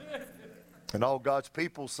And all God's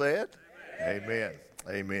people said, Amen.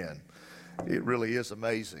 Amen. It really is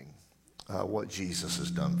amazing what Jesus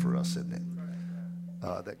has done for us, isn't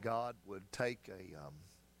it? That God would take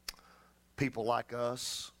people like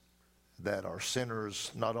us that are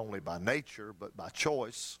sinners not only by nature but by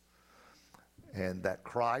choice, and that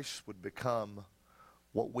Christ would become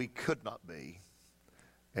what we could not be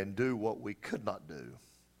and do what we could not do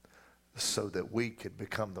so that we could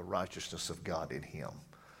become the righteousness of God in him.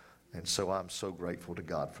 And so I'm so grateful to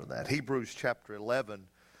God for that. Hebrews chapter 11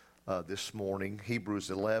 this morning, Hebrews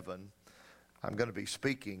 11. I'm going to be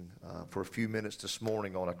speaking for a few minutes this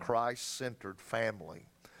morning on a Christ-centered family.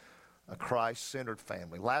 A Christ-centered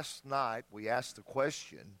family. Last night we asked the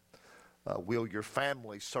question, will your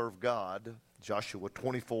family serve God? Joshua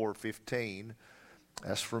 24:15.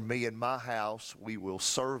 As for me and my house, we will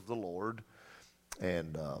serve the Lord.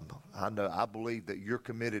 And I believe that you're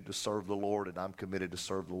committed to serve the Lord, and I'm committed to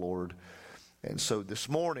serve the Lord. And so this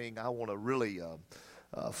morning, I want to really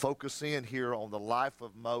focus in here on the life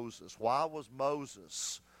of Moses. Why was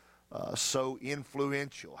Moses so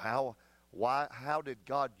influential? How did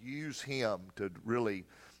God use him to really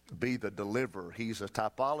be the deliverer? He's a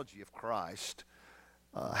typology of Christ.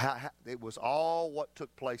 It was all what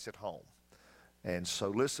took place at home. And so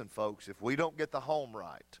listen, folks, if we don't get the home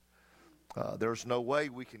right, there's no way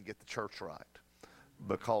we can get the church right,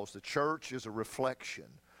 because the church is a reflection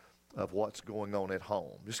of what's going on at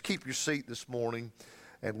home. Just keep your seat this morning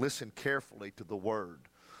and listen carefully to the word.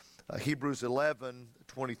 Hebrews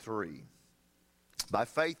 11:23. By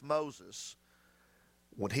faith Moses,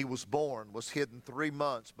 when he was born, was hidden 3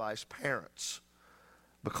 months by his parents,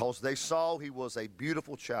 because they saw he was a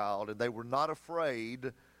beautiful child, and they were not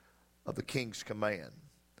afraid of the king's command.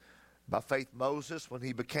 By faith Moses, when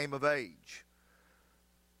he became of age,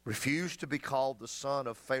 refused to be called the son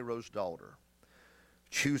of Pharaoh's daughter,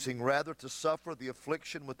 choosing rather to suffer the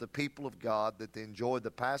affliction with the people of God than to enjoy the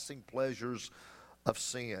passing pleasures of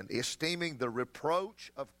sin, esteeming the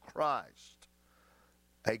reproach of Christ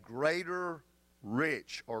a greater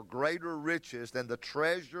riches than the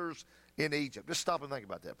treasures in Egypt. Just stop and think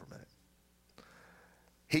about that for a minute.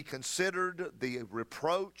 He considered the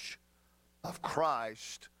reproach of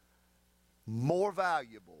Christ more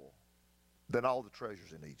valuable than all the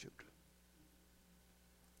treasures in Egypt.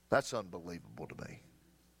 That's unbelievable to me.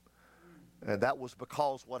 And that was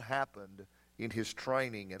because what happened in his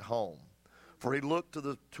training at home. For he looked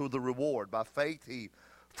to the reward. By faith he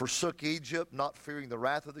forsook Egypt, not fearing the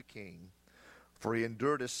wrath of the king, for he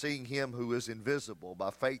endured as seeing him who is invisible. By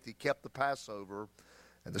faith he kept the Passover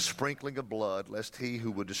and the sprinkling of blood, lest he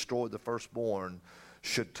who would destroy the firstborn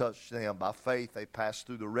should touch them. By faith they passed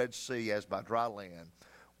through the Red Sea as by dry land,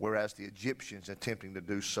 whereas the Egyptians attempting to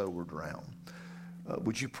do so were drowned.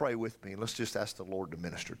 Would you pray with me? And let's just ask the Lord to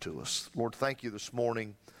minister to us. Lord, thank you this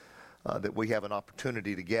morning that we have an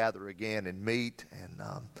opportunity to gather again and meet. And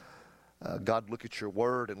God, look at your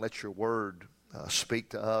word and let your word speak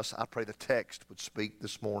to us. I pray the text would speak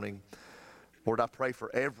this morning. Lord, I pray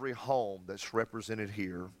for every home that's represented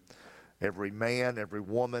here, every man, every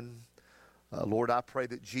woman. Lord, I pray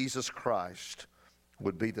that Jesus Christ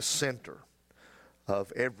would be the center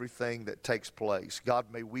of everything that takes place.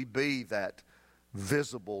 God, may we be that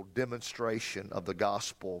visible demonstration of the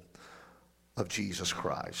gospel of Jesus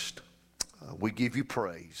Christ. We give you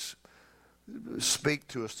praise. Speak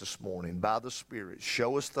to us this morning by the Spirit.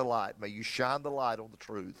 Show us the light. May you shine the light on the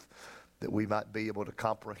truth that we might be able to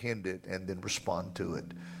comprehend it and then respond to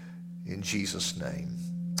it. In Jesus' name,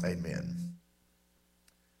 amen.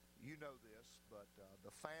 You know this, but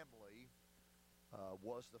the family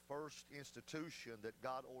was the first institution that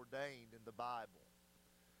God ordained in the Bible.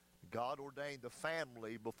 God ordained the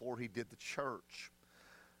family before he did the church.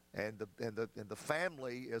 And the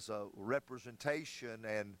family is a representation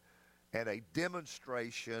and a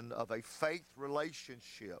demonstration of a faith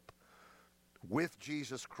relationship with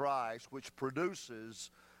Jesus Christ, which produces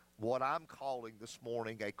what I'm calling this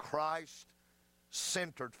morning a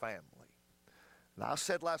Christ-centered family. And I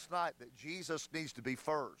said last night that Jesus needs to be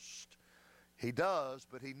first. He does,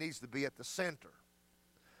 but he needs to be at the center.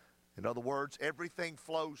 In other words, everything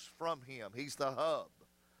flows from him. He's the hub.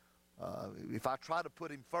 If I try to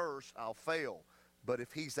put him first, I'll fail. But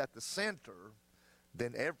if he's at the center,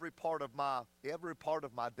 then every part of my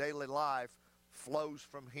daily life flows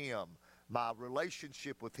from him. My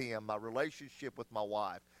relationship with him, my relationship with my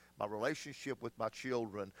wife, my relationship with my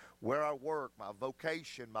children, where I work, my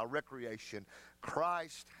vocation, my recreation.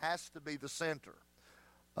 Christ has to be the center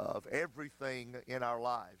of everything in our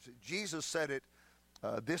lives. Jesus said it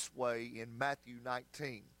this way in Matthew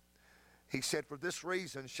 19. He said, "For this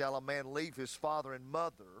reason shall a man leave his father and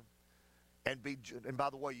mother, and by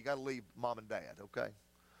the way, you got to leave mom and dad, okay?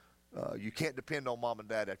 You can't depend on mom and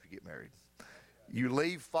dad after you get married. You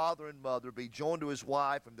leave father and mother, be joined to his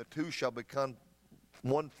wife, and the two shall become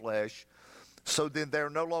one flesh. So then they're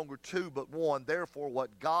no longer two but one. Therefore,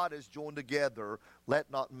 what God has joined together,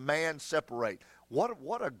 let not man separate.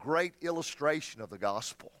 What a great illustration of the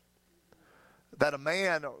gospel. That a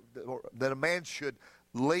man should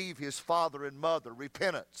leave his father and mother,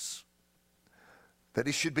 repentance. That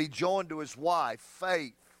he should be joined to his wife,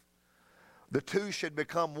 faith. The two should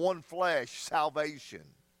become one flesh, salvation.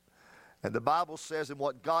 And the Bible says, in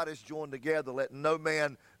what God has joined together, let no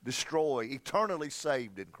man destroy, eternally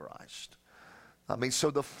saved in Christ. I mean,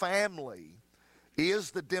 so the family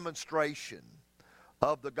is the demonstration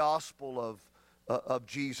of the gospel of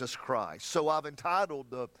Jesus Christ. So I've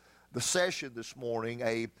entitled the session this morning,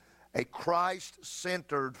 a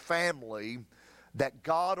Christ-centered family that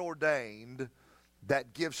God ordained,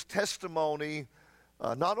 that gives testimony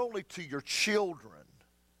not only to your children.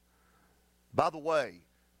 By the way,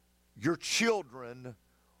 your children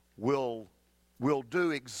will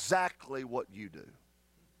do exactly what you do.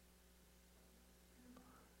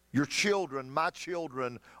 Your children, my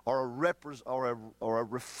children, are a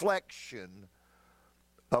reflection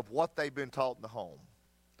of what they've been taught in the home.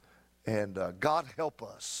 And God help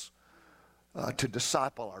us to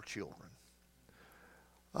disciple our children.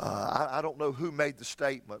 I don't know who made the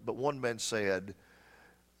statement, but one man said,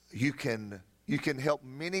 you can help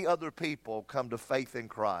many other people come to faith in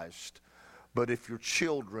Christ, but if your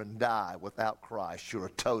children die without Christ, you're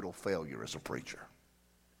a total failure as a preacher.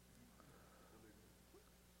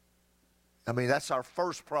 I mean, that's our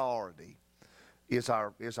first priority, is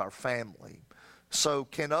our family. So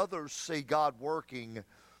can others see God working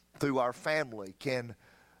through our family? Can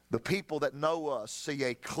the people that know us see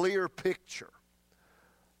a clear picture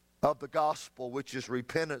of the gospel, which is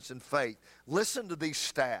repentance and faith? Listen to these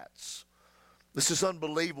stats. This is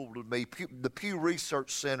unbelievable to me. The Pew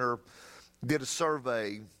Research Center did a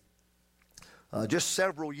survey just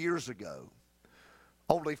several years ago.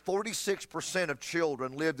 Only 46% of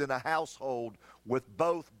children lived in a household with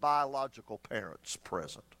both biological parents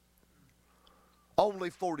present.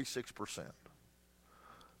 Only 46%.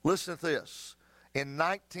 Listen to this. In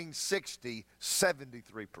 1960,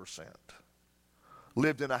 73%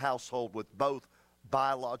 lived in a household with both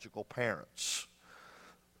biological parents.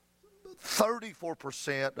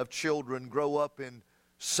 34% of children grow up in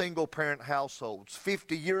single-parent households.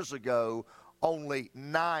 50 years ago, only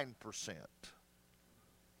 9%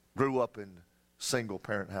 grew up in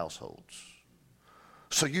single-parent households.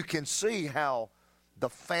 So you can see how the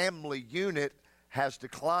family unit has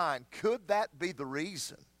declined. Could that be the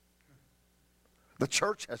reason the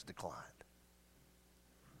church has declined?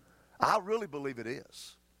 I really believe it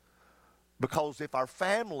is. Because if our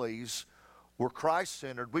families were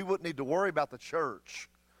Christ-centered, we wouldn't need to worry about the church,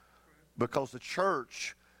 because the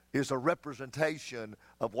church is a representation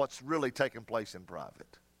of what's really taking place in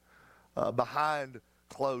private, behind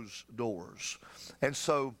closed doors. And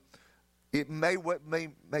so it may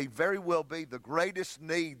very well be the greatest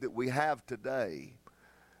need that we have today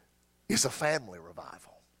is a family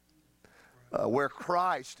revival, where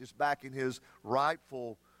Christ is back in his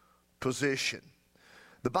rightful position.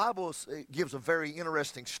 The Bible gives a very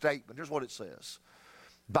interesting statement. Here's what it says.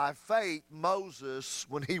 By faith, Moses,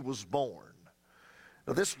 when he was born.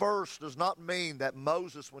 Now, this verse does not mean that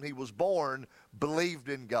Moses, when he was born, believed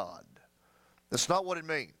in God. That's not what it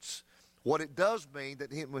means. What it does mean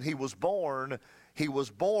that when he was born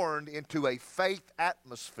into a faith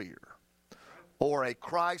atmosphere, or a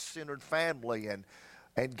Christ-centered family.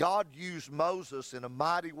 And God used Moses in a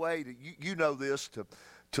mighty way, you know this,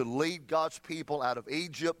 to lead God's people out of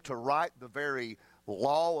Egypt, to write the very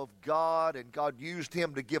law of God. And God used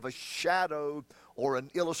him to give a shadow or an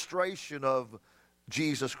illustration of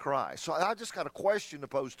Jesus Christ. So I just got a question to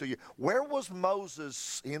pose to you. Where was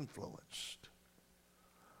Moses influenced?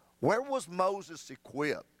 Where was Moses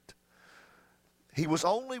equipped? He was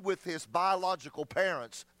only with his biological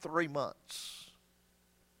parents 3 months.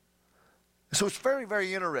 So it's very,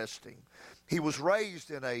 very interesting. He was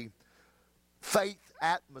raised in a faith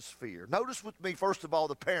atmosphere. Notice with me, first of all,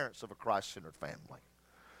 the parents of a Christ-centered family.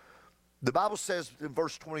 The Bible says in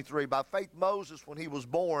verse 23, by faith Moses, when he was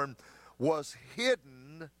born, was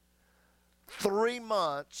hidden 3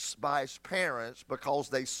 months by his parents, because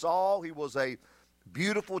they saw he was a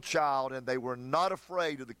beautiful child, and they were not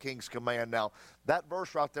afraid of the king's command. Now, that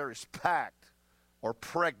verse right there is packed or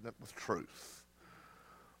pregnant with truth.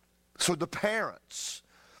 So the parents.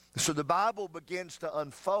 So the Bible begins to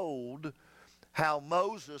unfold how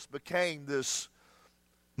Moses became this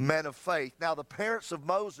man of faith. Now, the parents of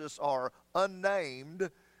Moses are unnamed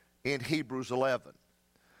in Hebrews 11.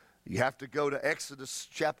 You have to go to Exodus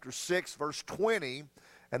chapter 6, verse 20,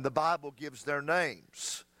 and the Bible gives their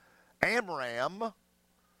names. Amram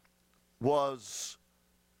was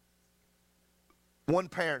one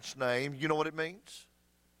parent's name. You know what it means?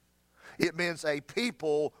 It means a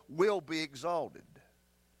people will be exalted.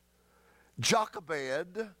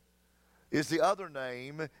 Jochebed is the other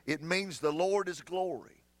name. It means the Lord is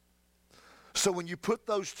glory. So when you put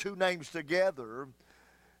those two names together,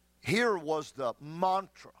 here was the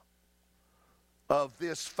mantra of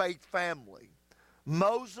this faith family.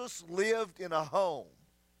 Moses lived in a home.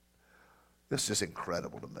 This is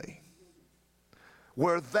incredible to me.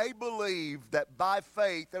 Where they believed that by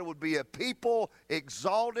faith there would be a people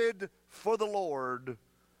exalted for the Lord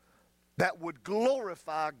that would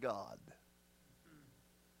glorify God.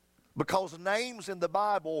 Because names in the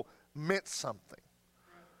Bible meant something.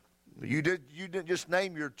 You didn't just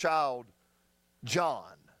name your child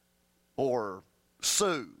John or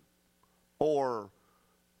Sue or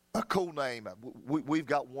a cool name. We've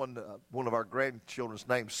got one of our grandchildren's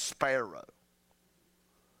named Sparrow.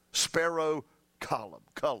 Sparrow Callum.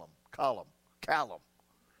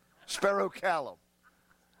 Sparrow Callum.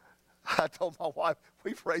 I told my wife,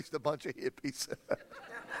 we've raised a bunch of hippies.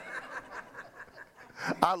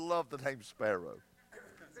 I love the name Sparrow.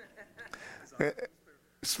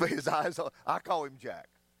 His eyes, I call him Jack.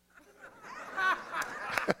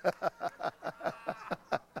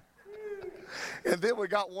 And then we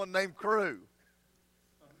got one named Crew.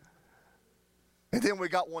 And then we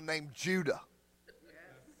got one named Judah.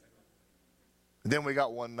 And then we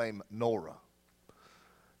got one named Nora.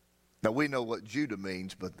 Now we know what Judah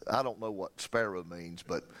means, but I don't know what Sparrow means.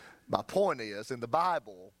 But my point is, in the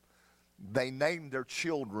Bible, they named their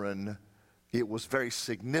children. It was very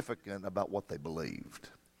significant about what they believed.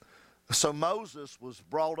 So Moses was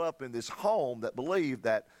brought up in this home that believed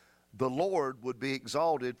that the Lord would be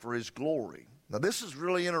exalted for his glory. Now this is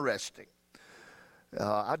really interesting.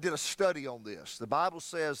 I did a study on this. The Bible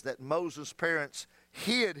says that Moses' parents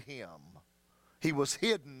hid him. He was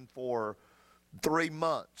hidden for 3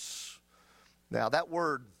 months. Now that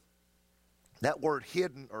word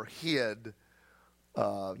hidden or hid,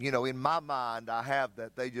 in my mind I have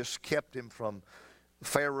that they just kept him from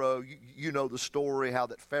Pharaoh. You know the story, how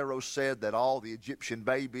that Pharaoh said that all the Egyptian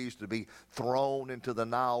babies to be thrown into the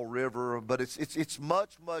Nile River. But it's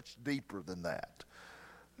much, much deeper than that,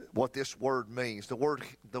 what this word means. The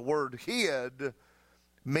word hid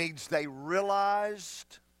means they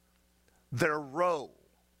realized their role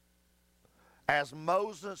as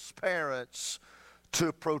Moses' parents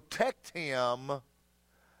to protect him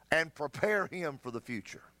and prepare him for the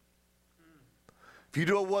future. If you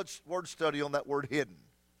do a word study on that word hidden,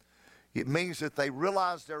 it means that they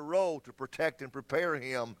realized their role to protect and prepare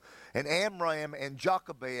him. And Amram and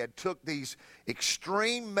Jochebed took these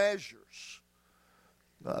extreme measures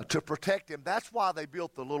to protect him. That's why they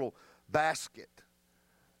built the little basket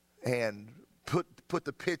and put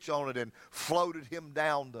the pitch on it and floated him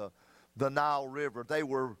down the Nile River. They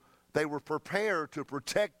were prepared to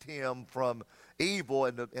protect him from evil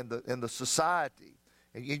in the society.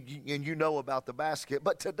 And you know about the basket.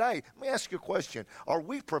 But today, let me ask you a question. Are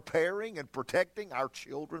we preparing and protecting our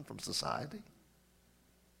children from society?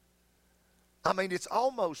 I mean, it's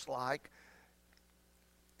almost like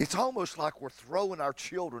we're throwing our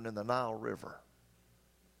children in the Nile River,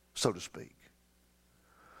 so to speak.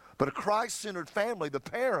 But a Christ-centered family, the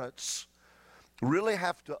parents really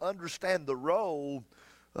have to understand the role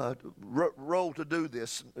to do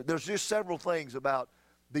this. There's just several things about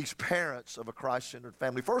these parents of a Christ-centered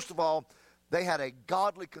family. First of all, they had a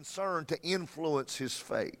godly concern to influence his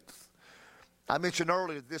faith. I mentioned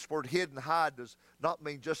earlier this word hid and hide does not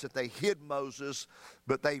mean just that they hid Moses,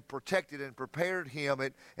 but they protected and prepared him,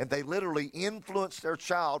 and they literally influenced their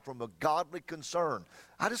child from a godly concern.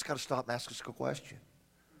 I just got to stop and ask us a question.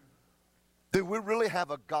 Do we really have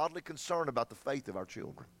a godly concern about the faith of our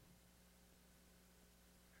children?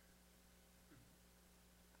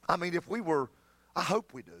 I mean, I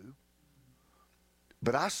hope we do.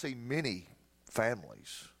 But I see many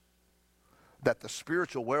families that the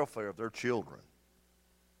spiritual welfare of their children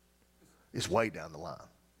is way down the line.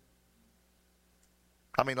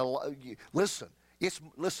 I mean, listen,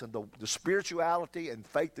 the spirituality and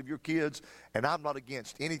faith of your kids, and I'm not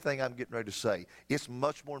against anything I'm getting ready to say, it's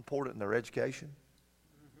much more important than their education.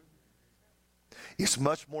 It's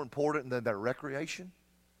much more important than their recreation.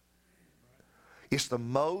 It's the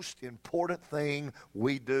most important thing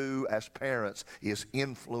we do as parents is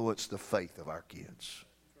influence the faith of our kids.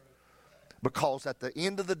 Because at the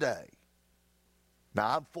end of the day,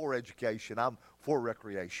 Now, I'm for education. I'm for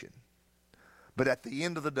recreation. But at the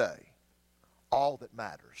end of the day, all that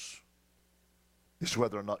matters is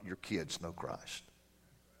whether or not your kids know Christ.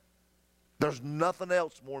 There's nothing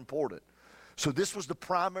else more important. So this was the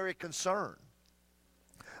primary concern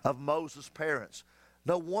of Moses' parents.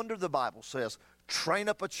 No wonder the Bible says, train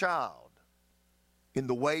up a child in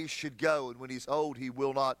the way he should go, and when he's old, he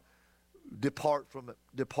will not depart from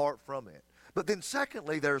it. But then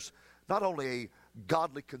secondly, there's not only a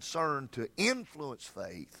godly concern to influence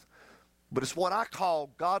faith, but it's what I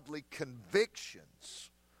call godly convictions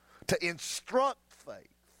to instruct faith.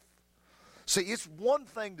 See, it's one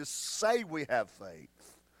thing to say we have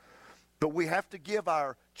faith, but we have to give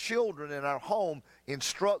our children in our home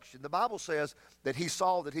instruction. The Bible says that he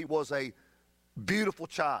saw that he was a beautiful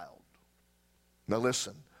child. Now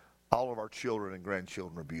listen, all of our children and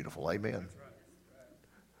grandchildren are beautiful. Amen.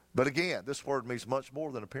 But again, this word means much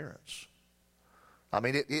more than appearance. I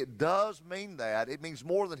mean, it does mean that. It means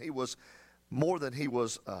more than he was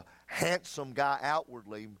a handsome guy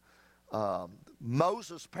outwardly.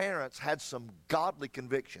 Moses' parents had some godly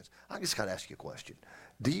convictions. I just got to ask you a question.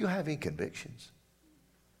 Do you have any convictions?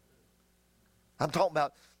 I'm talking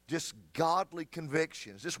about just godly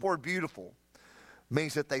convictions. This word beautiful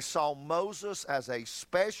means that they saw Moses as a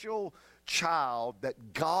special child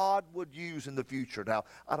that God would use in the future. Now,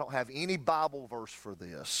 I don't have any Bible verse for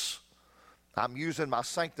this. I'm using my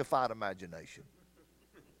sanctified imagination.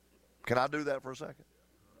 Can I do that for a second?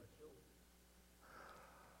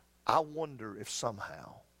 I wonder if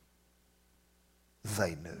somehow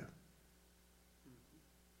they knew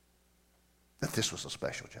that this was a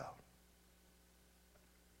special child.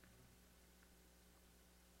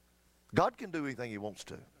 God can do anything he wants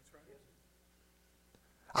to.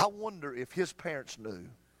 I wonder if his parents knew,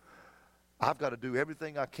 I've got to do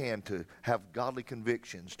everything I can to have godly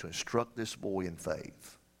convictions to instruct this boy in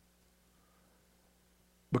faith,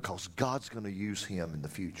 because God's going to use him in the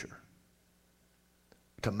future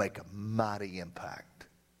to make a mighty impact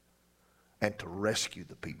and to rescue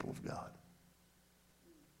the people of God.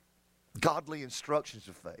 Godly instructions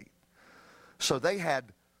of faith. So they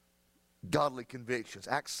had godly convictions.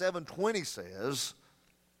 Acts 7:20 says,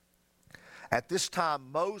 at this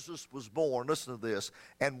time Moses was born, listen to this,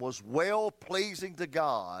 and was well pleasing to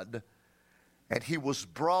God, and he was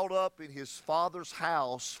brought up in his father's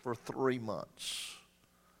house for 3 months.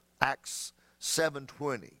 Acts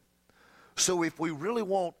 7:20. So if we really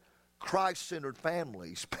want Christ-centered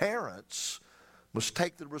families, parents must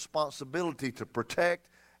take the responsibility to protect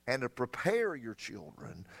and to prepare your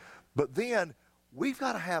children. But then we've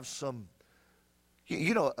got to have some,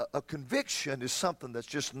 a conviction is something that's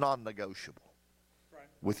just non-negotiable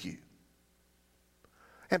with you.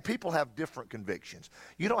 And people have different convictions.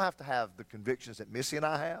 You don't have to have the convictions that Missy and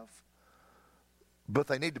I have, but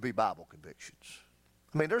they need to be Bible convictions.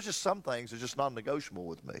 I mean, there's just some things that are just non-negotiable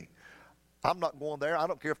with me. I'm not going there. I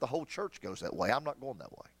don't care if the whole church goes that way. I'm not going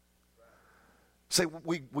that way. See,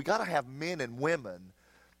 we got to have men and women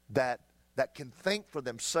that can think for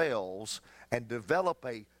themselves and develop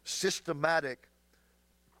a systematic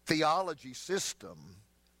theology system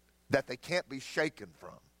that they can't be shaken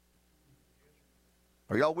from.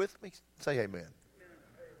 Are y'all with me? Say amen.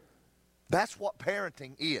 That's what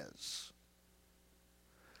parenting is.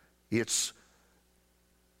 It's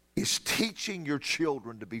teaching your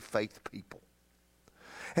children to be faith people.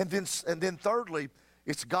 And then thirdly,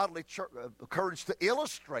 it's godly courage to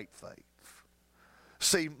illustrate faith.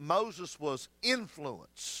 See, Moses was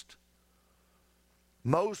influenced.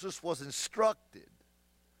 Moses was instructed.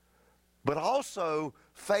 But also,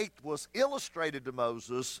 faith was illustrated to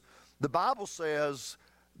Moses. The Bible says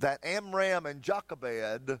that Amram and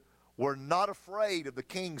Jochebed were not afraid of the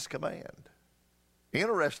king's command.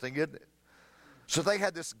 Interesting, isn't it? So they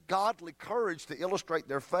had this godly courage to illustrate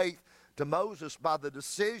their faith to Moses by the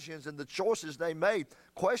decisions and the choices they made.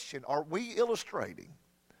 Question, are we illustrating?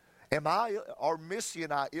 Are Missy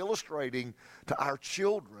and I illustrating to our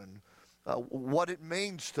children what it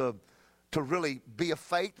means to really be a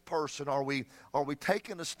faith person? Are we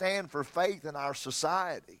taking a stand for faith in our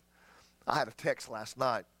society? I had a text last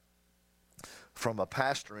night from a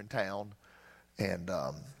pastor in town, and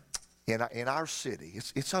in our city,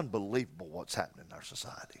 it's unbelievable what's happening in our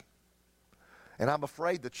society. And I'm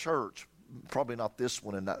afraid the church, probably not this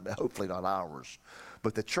one and hopefully not ours,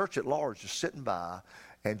 but the church at large is sitting by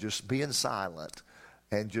and just being silent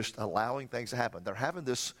and just allowing things to happen. They're having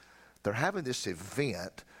this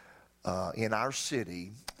event in our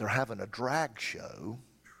city. They're having a drag show.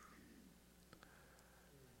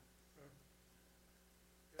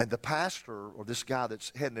 And the pastor, or this guy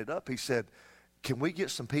that's heading it up, he said, can we get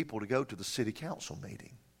some people to go to the city council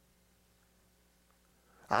meeting?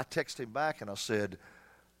 I texted him back and I said,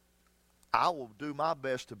 I will do my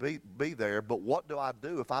best to be there, but what do I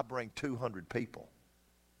do if I bring 200 people?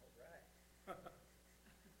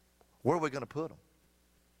 Where are we going to put them?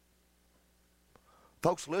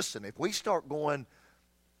 Folks, listen, if we start going,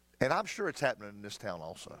 and I'm sure it's happening in this town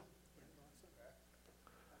also.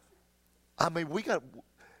 I mean, we've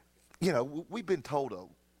been told,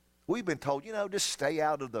 just stay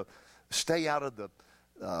out of the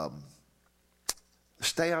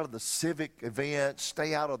civic events,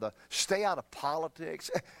 stay out of politics.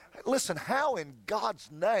 Listen, how in God's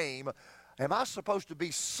name am I supposed to be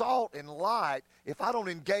salt and light if I don't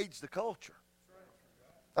engage the culture?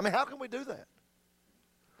 I mean, how can we do that?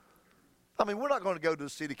 I mean, we're not going to go to the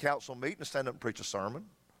city council meeting and stand up and preach a sermon.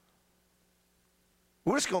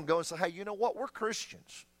 We're just going to go and say, hey, you know what? We're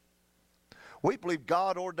Christians. We believe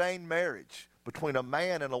God ordained marriage between a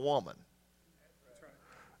man and a woman.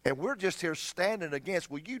 And we're just here standing against,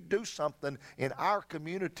 will you do something in our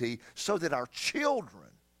community so that our children,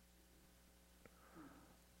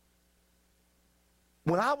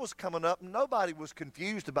 when I was coming up, nobody was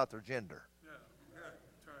confused about their gender.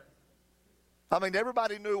 I mean,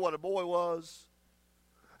 everybody knew what a boy was,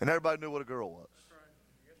 and everybody knew what a girl was.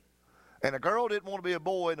 And a girl didn't want to be a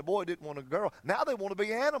boy, and a boy didn't want a girl. Now they want to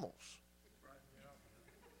be animals.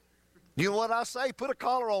 You know what I say? Put a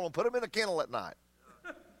collar on them. Put them in a kennel at night.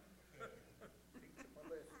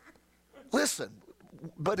 Listen,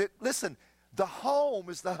 the home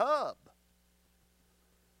is the hub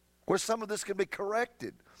where some of this can be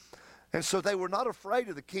corrected. And so they were not afraid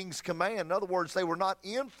of the king's command. In other words, they were not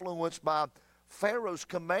influenced by Pharaoh's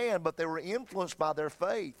command, but they were influenced by their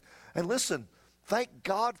faith. And listen, thank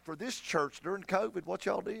God for this church during COVID, what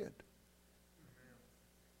y'all did.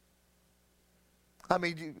 I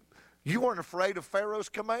mean, you weren't afraid of Pharaoh's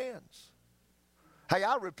commands. Hey,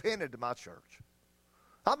 I repented to my church.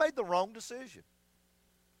 I made the wrong decision.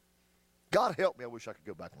 God help me, I wish I could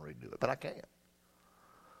go back and redo it, but I can't.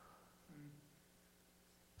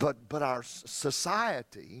 But our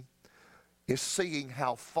society is seeing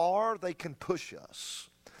how far they can push us.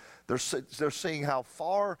 They're seeing how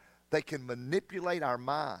far they can manipulate our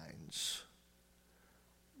minds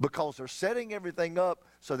because they're setting everything up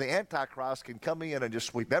so the Antichrist can come in and just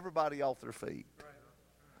sweep everybody off their feet.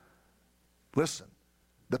 Listen,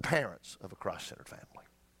 the parents of a Christ-centered family.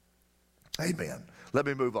 Amen. Let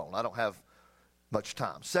me move on. I don't have much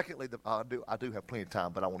time. Secondly, I do have plenty of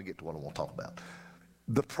time, but I want to get to what I want to talk about.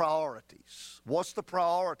 The priorities. What's the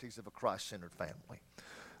priorities of a Christ-centered family?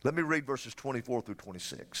 Let me read verses 24 through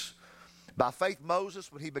 26. By faith,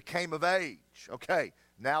 Moses, when he became of age, okay,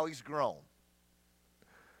 now he's grown.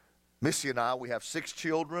 Missy and I, we have 6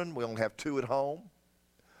 children. We only have 2 at home.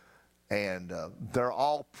 And they're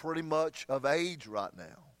all pretty much of age right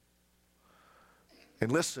now.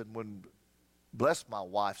 And listen, bless my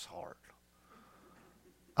wife's heart.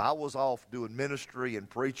 I was off doing ministry and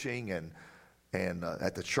preaching and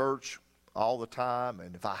at the church all the time.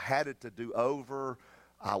 And if I had it to do over,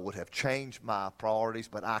 I would have changed my priorities.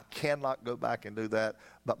 But I cannot go back and do that.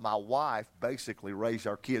 But my wife basically raised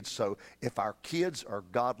our kids. So if our kids are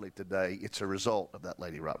godly today, it's a result of that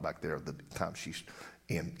lady right back there, the time she's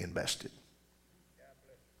invested.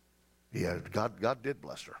 Yeah, God did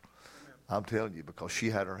bless her. I'm telling you, because she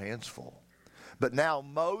had her hands full. But now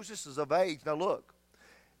Moses is of age. Now look,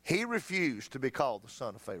 he refused to be called the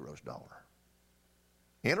son of Pharaoh's daughter.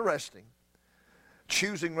 Interesting.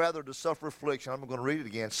 Choosing rather to suffer affliction. I'm going to read it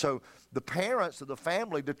again. So the parents of the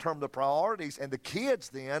family determine the priorities, and the kids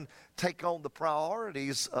then take on the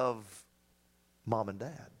priorities of mom and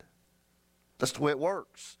dad. That's the way it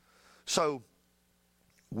works. So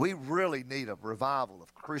we really need a revival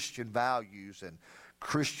of Christian values and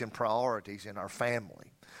Christian priorities in our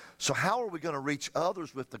family. So how are we going to reach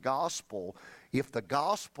others with the gospel if the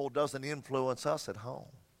gospel doesn't influence us at home?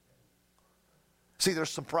 See,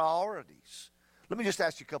 there's some priorities. Let me just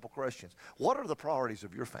ask you a couple questions. What are the priorities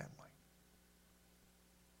of your family?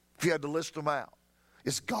 If you had to list them out.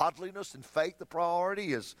 Is godliness and faith the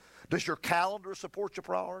priority? Does your calendar support your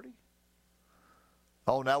priority?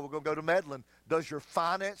 Oh, now we're going to go to Medlin. Does your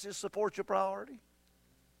finances support your priority?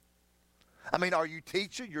 I mean, are you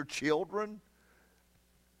teaching your children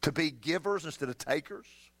to be givers instead of takers?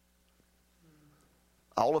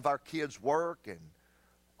 All of our kids work, and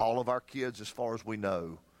all of our kids, as far as we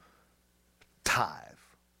know, tithe.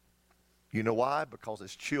 You know why? Because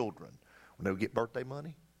as children, when they would get birthday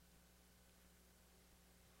money,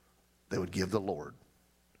 they would give the Lord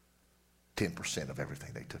 10% of everything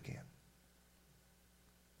they took in.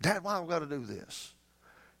 Dad, why have we got to do this?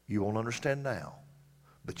 You won't understand now,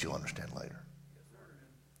 but you'll understand later.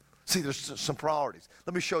 See, there's some priorities.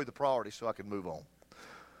 Let me show you the priorities so I can move on.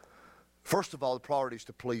 First of all, the priority is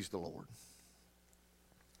to please the Lord.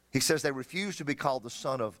 He says they refused to be called the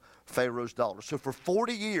son of Pharaoh's daughter. So for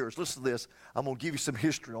 40 years, listen to this, I'm going to give you some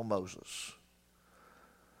history on Moses.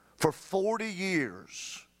 For 40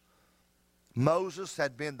 years, Moses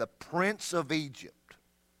had been the prince of Egypt,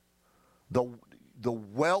 the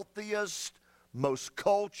wealthiest, most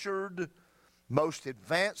cultured, most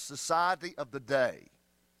advanced society of the day.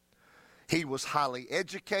 He was highly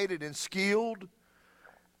educated and skilled.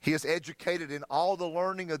 He is educated in all the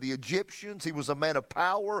learning of the Egyptians. He was a man of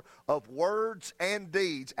power, of words and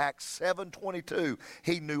deeds. Acts 7:22.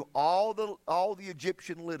 He knew all the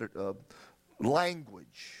Egyptian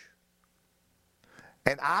language.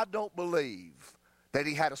 And I don't believe that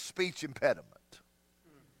he had a speech impediment.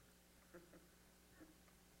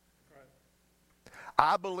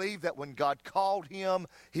 I believe that when God called him,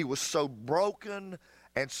 he was so broken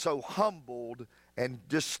and so humbled and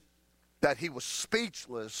just that he was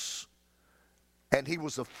speechless, and he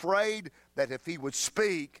was afraid that if he would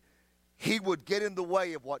speak, he would get in the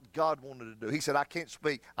way of what God wanted to do. He said, I can't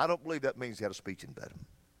speak. I don't believe that means he had a speech impediment.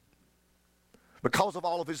 Because of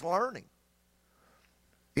all of his learning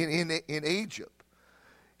in Egypt.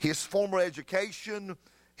 His former education,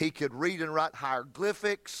 he could read and write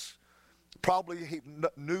hieroglyphics. Probably he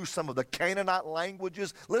knew some of the Canaanite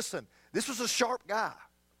languages. Listen, this was a sharp guy.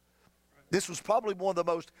 This was probably one of the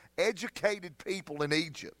most educated people in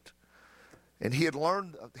Egypt. And he had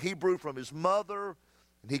learned Hebrew from his mother,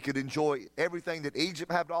 and he could enjoy everything that Egypt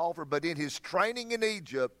had to offer. But in his training in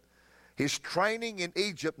Egypt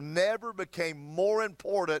never became more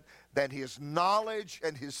important than his knowledge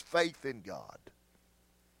and his faith in God.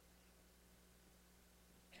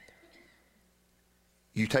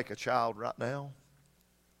 You take a child right now,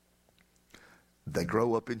 they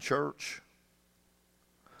grow up in church,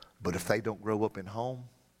 but if they don't grow up in home,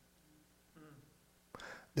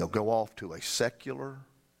 they'll go off to a secular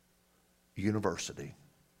university,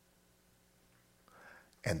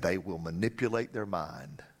 and they will manipulate their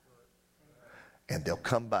mind, and they'll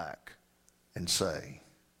come back and say,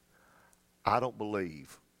 I don't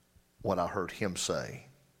believe what I heard him say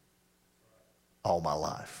all my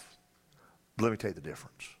life. But let me tell you the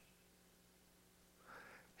difference.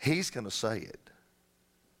 He's going to say it.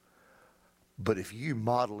 But if you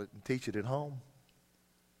model it and teach it at home,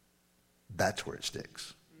 that's where it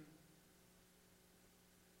sticks.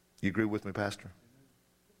 You agree with me, Pastor?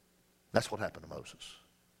 That's what happened to Moses.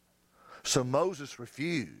 So Moses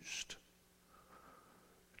refused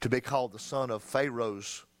to be called the son of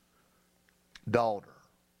Pharaoh's daughter.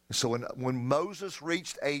 So when Moses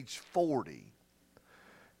reached age 40,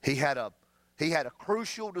 he had a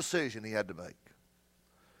crucial decision he had to make.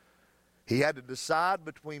 He had to decide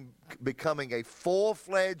between becoming a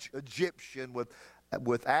full-fledged Egyptian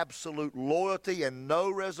with absolute loyalty and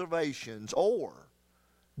no reservations, or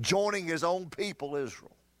joining his own people,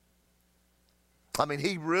 Israel. I mean,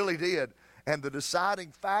 he really did. And the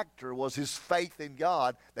deciding factor was his faith in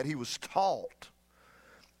God that he was taught.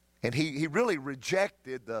 And he really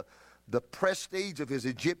rejected the prestige of his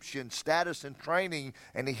Egyptian status and training,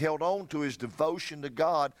 and he held on to his devotion to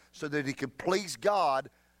God so that he could please God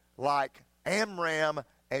like Amram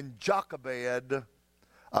and Jochebed.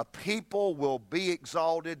 A people will be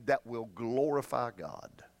exalted that will glorify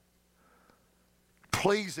God.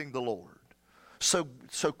 Pleasing the Lord. So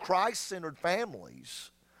Christ-centered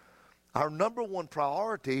families, our number one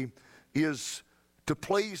priority is to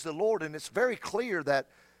please the Lord. And it's very clear that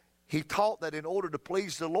he taught that in order to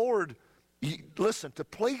please the Lord, listen, to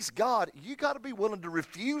please God, you got to be willing to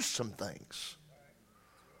refuse some things.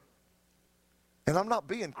 And I'm not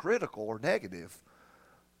being critical or negative.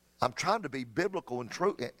 I'm trying to be biblical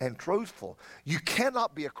and truthful. You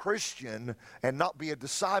cannot be a Christian and not be a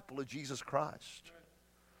disciple of Jesus Christ.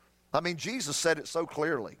 I mean, Jesus said it so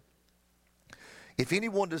clearly. If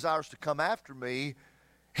anyone desires to come after me,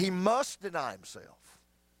 he must deny himself.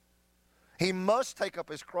 He must take up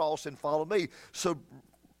his cross and follow me. So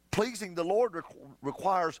pleasing the Lord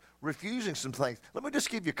requires refusing some things. Let me just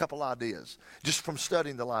give you a couple ideas just from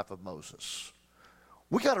studying the life of Moses.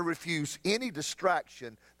 We got to refuse any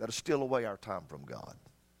distraction that'll steal away our time from God.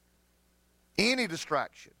 Any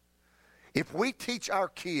distraction. If we teach our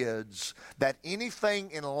kids that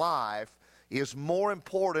anything in life is more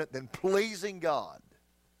important than pleasing God,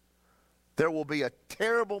 there will be a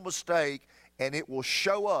terrible mistake, and it will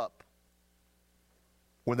show up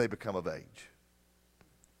when they become of age.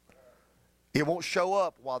 It won't show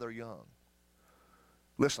up while they're young.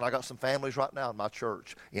 Listen, I got some families right now in my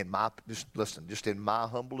church, just in my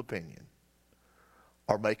humble opinion,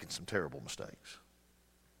 are making some terrible mistakes.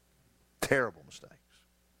 Terrible mistakes.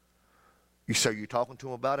 You say you're talking to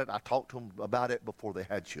them about it. I talked to them about it before they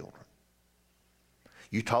had children.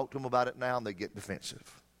 You talk to them about it now and they get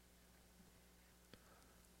defensive.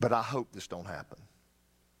 But I hope this don't happen.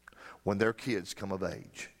 When their kids come of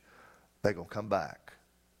age, they're going to come back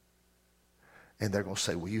and they're going to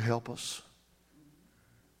say, will you help us?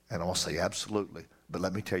 And I'm going to say, absolutely. But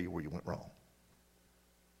let me tell you where you went wrong.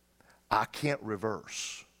 I can't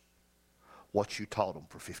reverse what you taught them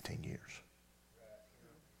for 15 years.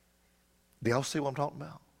 Do y'all see what I'm talking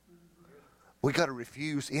about? We got to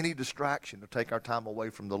refuse any distraction to take our time away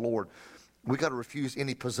from the Lord. We got to refuse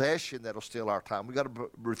any possession that'll steal our time. We got to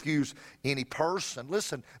refuse any person.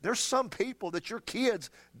 Listen, there's some people that your kids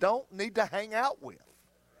don't need to hang out with.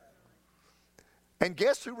 And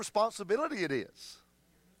guess whose responsibility it is?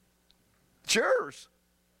 It's yours.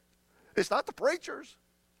 It's not the preacher's.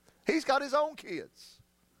 He's got his own kids.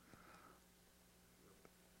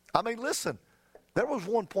 I mean, listen, there was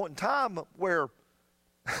one point in time where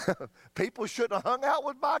people shouldn't have hung out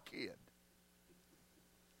with my kid.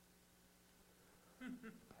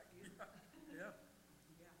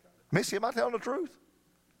 Missy, am I telling the truth?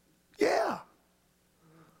 Yeah.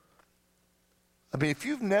 I mean, if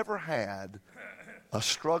you've never had a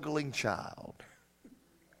struggling child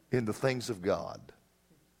in the things of God,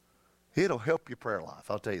 it'll help your prayer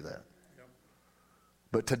life, I'll tell you that.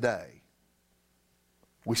 But today,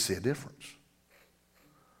 we see a difference.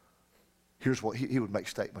 Here's what he would make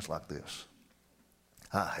statements like this.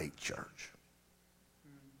 I hate church.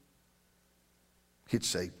 He'd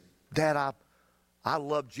say, Dad, I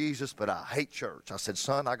love Jesus, but I hate church. I said,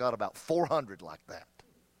 son, I got about 400 like that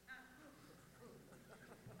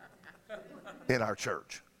in our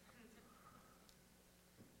church.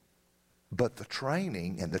 But the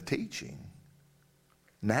training and the teaching,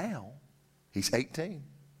 now, he's 18.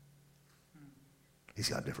 He's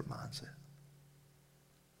got a different mindset.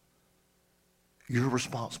 You're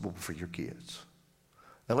responsible for your kids.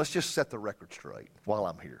 Now let's just set the record straight while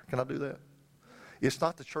I'm here. Can I do that? It's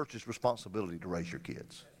not the church's responsibility to raise your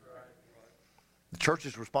kids. The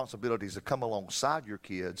church's responsibility is to come alongside your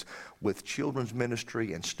kids with children's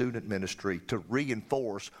ministry and student ministry to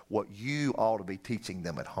reinforce what you ought to be teaching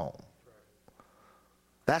them at home.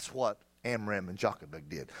 That's what Amram and Jochebed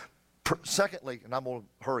did. Secondly, and I'm going to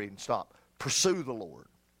hurry and stop, pursue the Lord.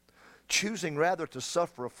 Choosing rather to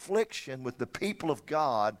suffer affliction with the people of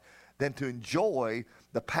God than to enjoy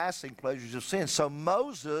the passing pleasures of sin. So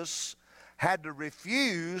Moses had to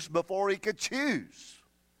refuse before he could choose.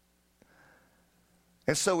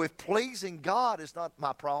 And so if pleasing God is not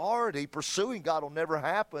my priority, pursuing God will never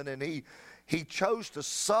happen. And he chose to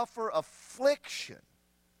suffer affliction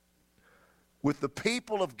with the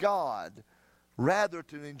people of God rather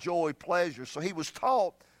to enjoy pleasure. So he was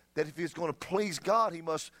taught that if he was going to please God, he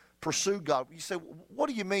must pursue God. You say, what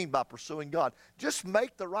do you mean by pursuing God? Just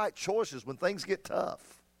make the right choices when things get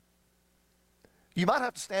tough. You might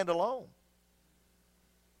have to stand alone.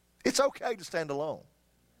 It's okay to stand alone.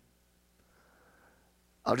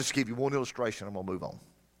 I'll just give you one illustration. I'm going to move on.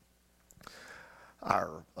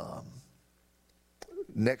 Our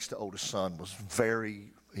next to oldest son was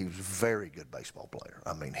he was a very good baseball player.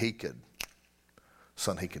 I mean, he could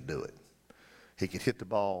do it. He could hit the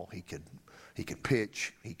ball. He could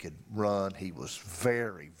pitch. He could run. He was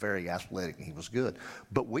very, very athletic, and he was good.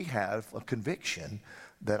 But we have a conviction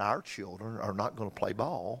that our children are not going to play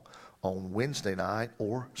ball on Wednesday night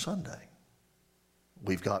or Sunday.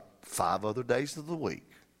 We've got 5 other days of the week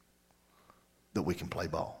that we can play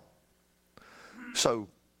ball. So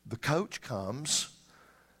the coach comes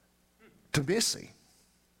to Missy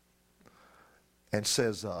and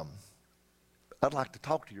says, I'd like to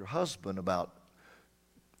talk to your husband about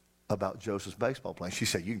Joseph's baseball playing. She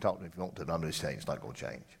said, you can talk to him if you want to. I'm just saying it's not going to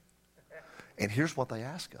change. And here's what they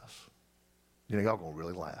ask us. You know, y'all going to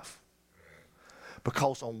really laugh.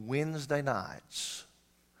 Because on Wednesday nights,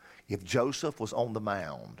 if Joseph was on the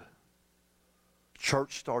mound,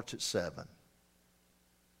 church starts at 7.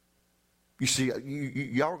 You see,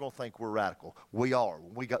 y'all are going to think we're radical. We are.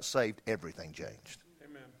 When we got saved, everything changed.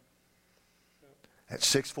 Amen. At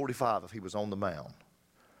 6:45, if he was on the mound,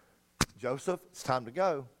 Joseph, it's time to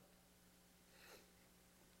go.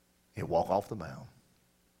 He'd walk off the mound,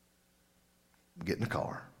 get in the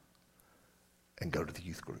car, and go to the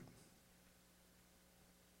youth group.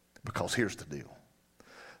 Because here's the deal.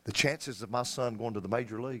 The chances of my son going to the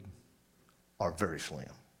major league are very slim.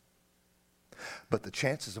 But the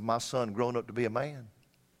chances of my son growing up to be a man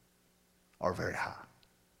are very high.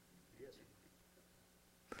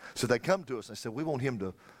 So they come to us and they said, we want him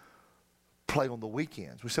to play on the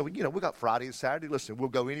weekends. We said, well, we got Friday and Saturday. Listen, we'll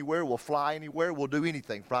go anywhere. We'll fly anywhere. We'll do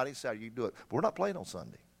anything. Friday and Saturday, you can do it. But we're not playing on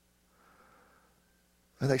Sunday.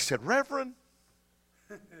 And they said, Reverend,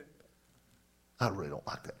 I really don't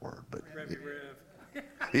like that word, but Revy Rev.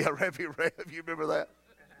 yeah, Revy Rev. You remember that?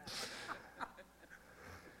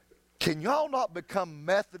 Can y'all not become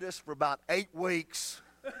Methodists for about 8 weeks?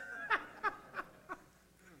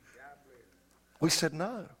 We said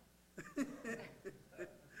no.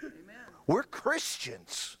 We're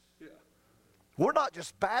Christians. We're not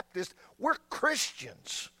just Baptists. We're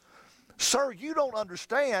Christians. Sir, you don't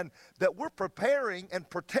understand that we're preparing and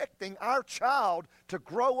protecting our child to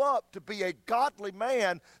grow up to be a godly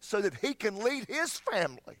man so that he can lead his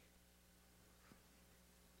family.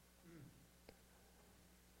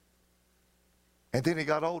 And then he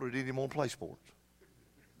got older, didn't want to play sports.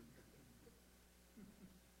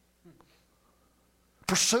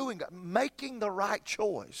 Pursuing God, making the right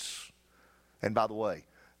choice. And by the way,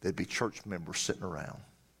 there'd be church members sitting around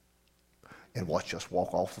and watch us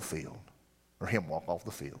walk off the field, or him walk off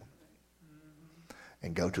the field,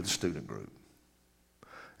 and go to the student group.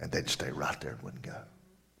 And they'd stay right there and wouldn't go.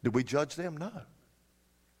 Did we judge them? No.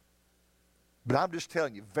 But I'm just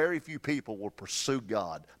telling you, very few people will pursue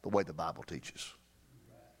God the way the Bible teaches.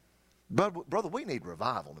 But, brother, we need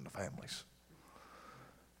revival in the families.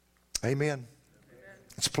 Amen.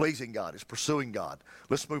 It's pleasing God. It's pursuing God.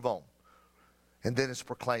 Let's move on. And then it's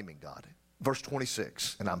proclaiming God. Verse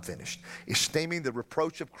 26, and I'm finished. Esteeming the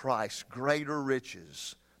reproach of Christ greater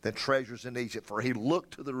riches than treasures in Egypt, for he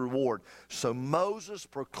looked to the reward. So Moses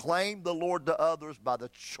proclaimed the Lord to others by the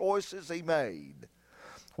choices he made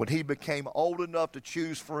when he became old enough to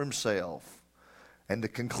choose for himself. And the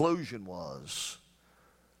conclusion was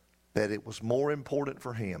that it was more important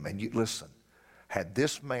for him. And you listen, had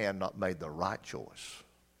this man not made the right choice,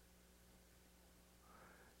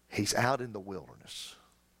 he's out in the wilderness.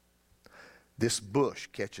 This bush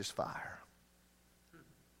catches fire.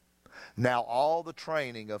 Now all the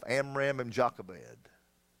training of Amram and Jochebed,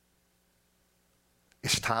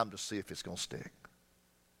 it's time to see if it's going to stick.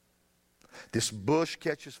 This bush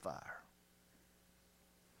catches fire.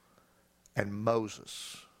 And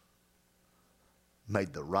Moses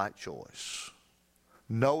made the right choice,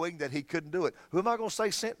 knowing that he couldn't do it. Who am I going to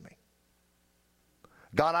say sent me?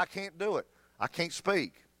 God, I can't do it. I can't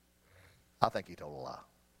speak. I think he told a lie.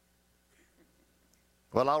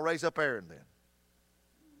 Well, I'll raise up Aaron then.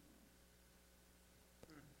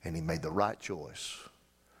 And he made the right choice.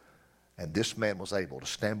 And this man was able to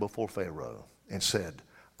stand before Pharaoh and said,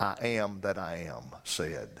 I am that I am,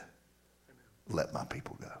 said, let my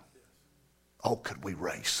people go. Oh, could we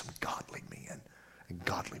raise some godly men and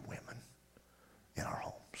godly women in our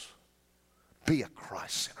homes? Be a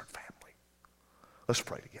Christ-centered family. Let's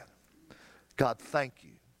pray together. God, thank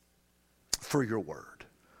you for your word.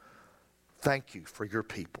 Thank you for your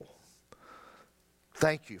people.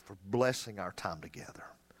 Thank you for blessing our time together.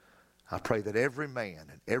 I pray that every man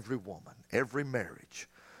and every woman, every marriage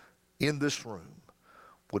in this room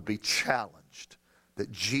would be challenged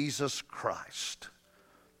that Jesus Christ,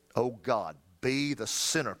 oh God, be the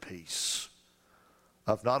centerpiece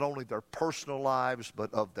of not only their personal lives,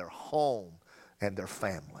 but of their home and their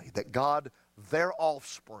family. That God, their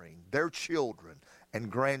offspring, their children and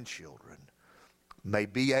grandchildren may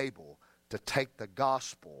be able to take the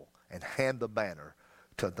gospel and hand the banner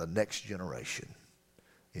to the next generation.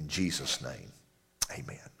 In Jesus' name,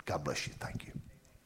 amen. God bless you. Thank you.